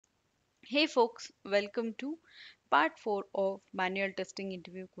Hey folks, welcome to part 4 of manual testing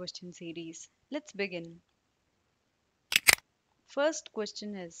interview question series. Let's begin. First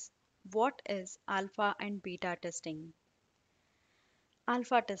question is, what is alpha and beta testing?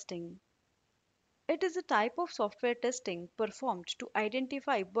 Alpha testing. It is a type of software testing performed to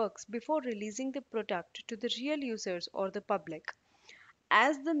identify bugs before releasing the product to the real users or the public.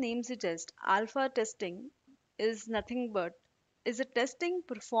 As the name suggests, alpha testing is nothing but is a testing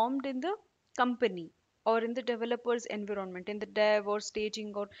performed in the company or in the developer's environment, in the dev or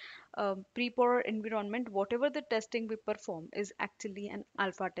staging or pre-prod environment. Whatever the testing we perform is actually an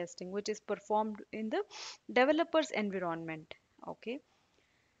alpha testing, which is performed in the developer's environment. Okay,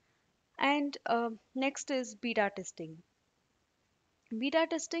 and next is beta testing. Beta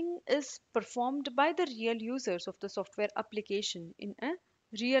testing is performed by the real users of the software application in a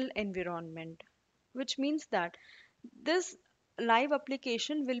real environment, which means that this live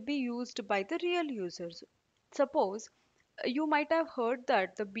application will be used by the real users. Suppose you might have heard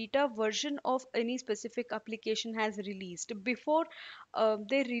that the beta version of any specific application has released. Before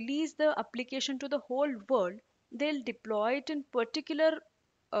they release the application to the whole world, they'll deploy it in particular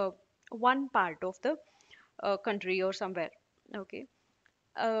uh, one part of the country or somewhere. Okay,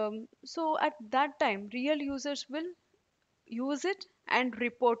 so at that time, real users will use it and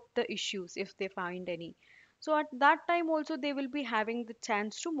report the issues if they find any. So at that time also they will be having the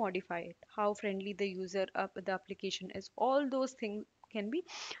chance to modify it, how friendly the user the application is. All those things can be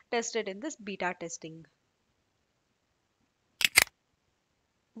tested in this beta testing.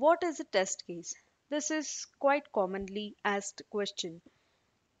 What is a test case? This is quite commonly asked question.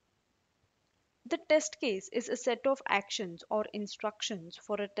 The test case is a set of actions or instructions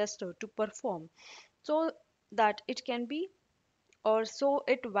for a tester to perform so that it can be or so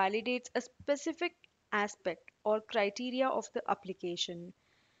it validates a specific aspect or criteria of the application.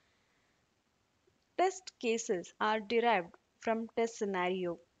 Test cases are derived from test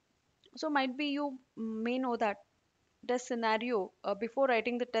scenario. So might be you may know that test scenario, before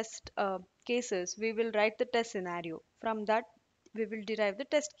writing the test cases, we will write the test scenario. From that, we will derive the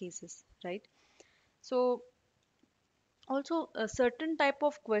test cases, right? So also a certain type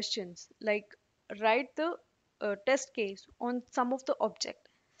of questions like write the test case on some of the object,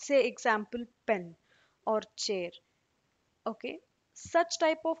 say example pen or chair. Okay, such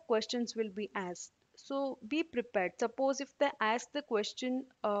type of questions will be asked, so be prepared. Suppose if they ask the question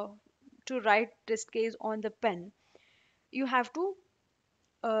to write test case on the pen, you have to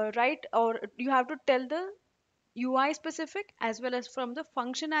write or you have to tell the UI specific as well as from the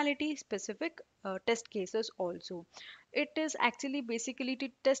functionality specific test cases also. It is actually basically to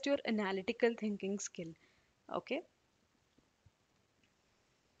test your analytical thinking skill. Okay,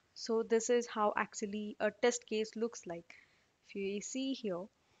 so this is how actually a test case looks like. If you see here,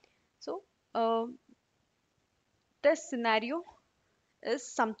 so test scenario is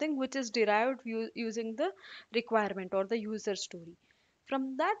something which is derived using the requirement or the user story.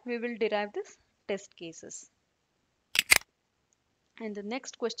 From that, we will derive this test cases. And the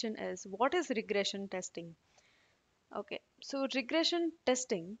next question is, what is regression testing? Okay, so regression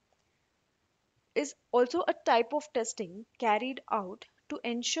testing is also a type of testing carried out to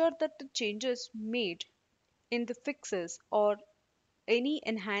ensure that the changes made in the fixes or any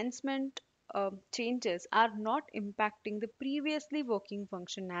enhancement changes are not impacting the previously working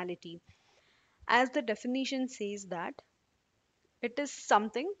functionality. As the definition says that it is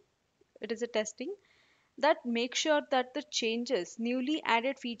something, it is a testing that makes sure that the changes, newly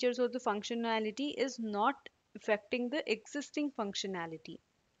added features or the functionality is not affecting the existing functionality.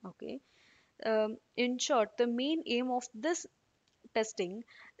 Okay. In short, the main aim of this testing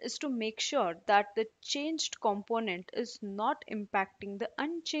is to make sure that the changed component is not impacting the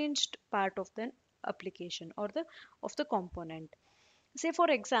unchanged part of the application or the of the component. Say for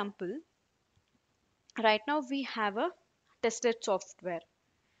example, right now we have a tested software.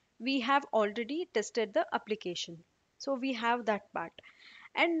 We have already tested the application. So we have that part.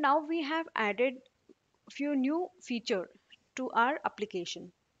 And now we have added few new feature to our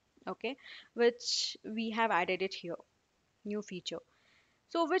application. Okay, which we have added it here, new feature.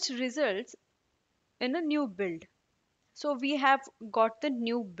 So which results in a new build. So we have got the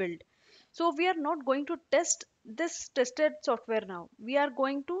new build. So we are not going to test this tested software now. We are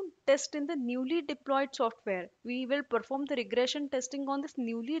going to test in the newly deployed software. We will perform the regression testing on this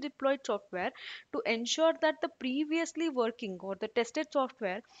newly deployed software to ensure that the previously working or the tested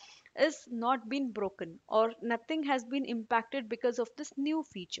software is not been broken or nothing has been impacted because of this new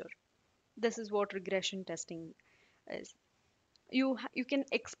feature. This is what regression testing is. You can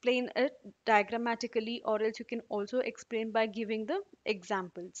explain it diagrammatically or else you can also explain by giving the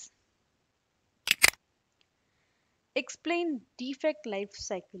examples. Explain defect life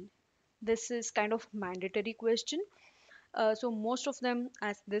cycle. This is kind of mandatory question. So most of them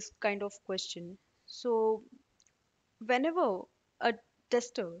ask this kind of question. So whenever a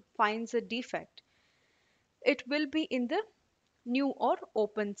tester finds a defect, it will be in the new or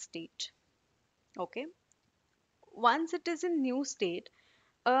open state. Okay. Once it is in new state,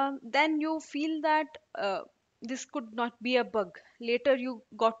 then you feel that this could not be a bug. Later you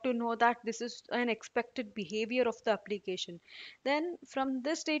got to know that this is an expected behavior of the application. Then from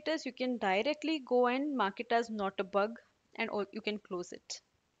this status you can directly go and mark it as not a bug, and you can close it.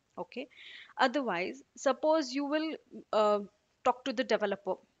 Okay. Otherwise, suppose you will uh, talk to the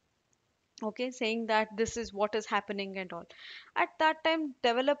developer, okay, saying that this is what is happening and all. At that time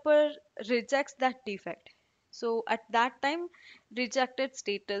developer rejects that defect. So at that time rejected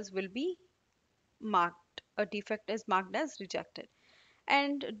status will be marked, a defect is marked as rejected.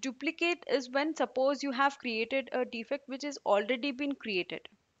 And duplicate is when suppose you have created a defect which is already been created,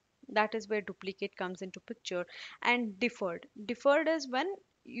 that is where duplicate comes into picture. And deferred is when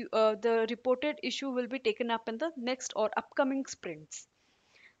the reported issue will be taken up in the next or upcoming sprints.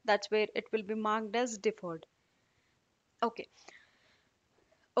 That's where it will be marked as deferred. Okay.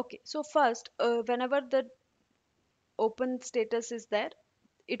 Okay, so first, whenever the open status is there,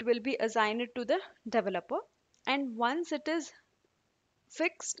 it will be assigned to the developer. And once it is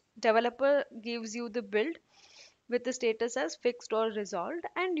fixed, developer gives you the build with the status as fixed or resolved,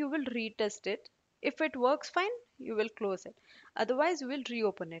 and you will retest it. If it works fine, you will close it. Otherwise, you will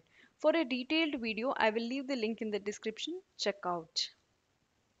reopen it. For a detailed video, I will leave the link in the description. Check out.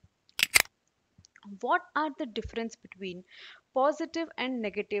 What are the difference between positive and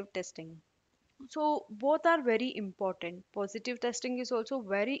negative testing? So both are very important. Positive testing is also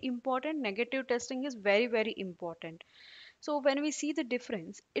very important. Negative testing is very, very important. So when we see the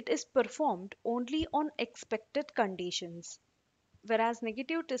difference, it is performed only on expected conditions, whereas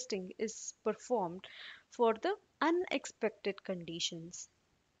negative testing is performed for the unexpected conditions.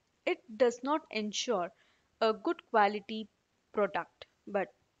 It does not ensure a good quality product, but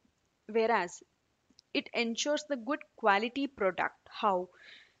whereas it ensures the good quality product. How?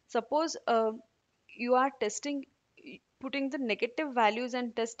 Suppose you are testing, putting the negative values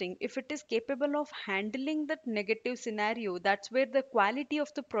and testing, if it is capable of handling that negative scenario, that's where the quality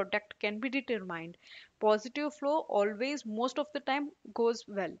of the product can be determined. Positive flow always most of the time goes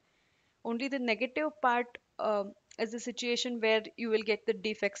well. Only the negative part is the situation where you will get the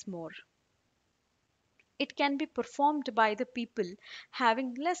defects more. It can be performed by the people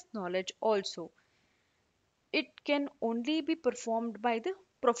having less knowledge also. It can only be performed by the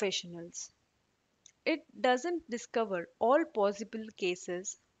professionals. It doesn't discover all possible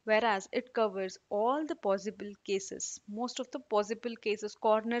cases, whereas it covers all the possible cases. Most of the possible cases,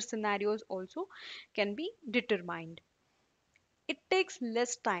 corner scenarios also can be determined. It takes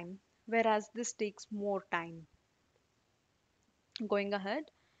less time, whereas this takes more time. Going ahead,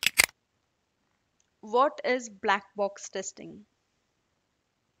 what is black box testing?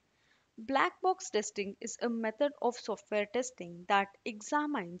 Black box testing is a method of software testing that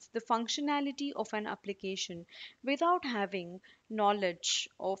examines the functionality of an application without having knowledge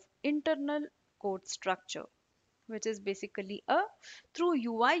of internal code structure, which is basically a through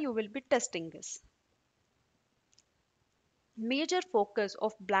UI you will be testing this. Major focus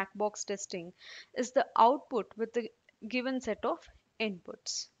of black box testing is the output with the given set of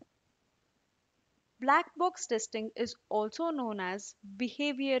inputs. Black box testing is also known as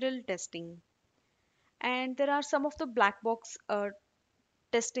behavioral testing, and there are some of the black box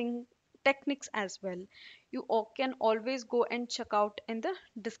testing techniques as well. You can always go and check out in the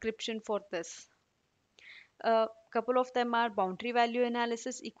description for this. A couple of them are boundary value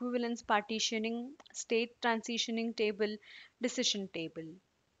analysis, equivalence partitioning, state transitioning table, decision table.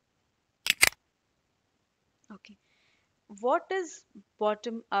 Okay, what is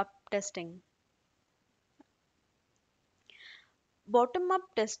bottom up testing? Bottom up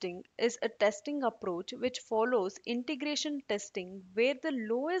testing is a testing approach which follows integration testing, where the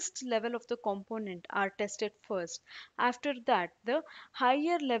lowest level of the component are tested first. After that, the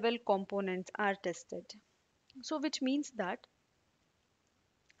higher level components are tested. So, which means that,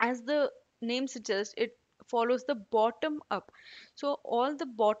 as the name suggests, it follows the bottom up. So, all the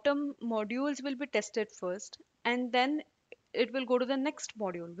bottom modules will be tested first, and then it will go to the next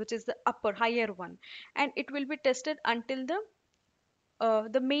module, which is the upper, higher one, and it will be tested until the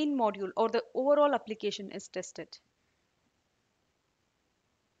main module or the overall application is tested.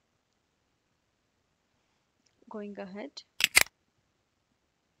 Going ahead,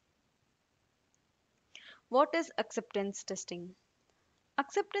 what is acceptance testing?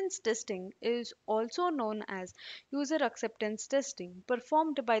 Acceptance testing is also known as user acceptance testing,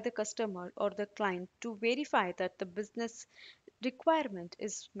 performed by the customer or the client to verify that the business requirement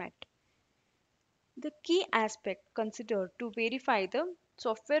is met. The key aspect considered to verify the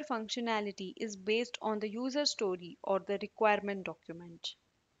software functionality is based on the user story or the requirement document.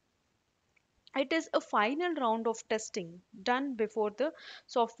 It is a final round of testing done before the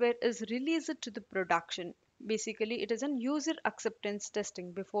software is released to the production. Basically, it is an user acceptance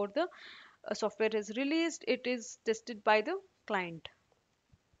testing. Before the software is released, it is tested by the client.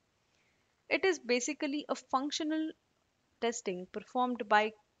 It is basically a functional testing performed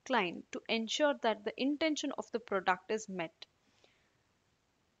by client to ensure that the intention of the product is met.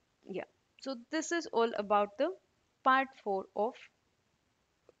 Yeah. So this is all about the part 4 of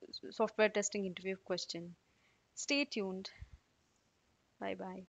software testing interview question. Stay tuned. Bye bye.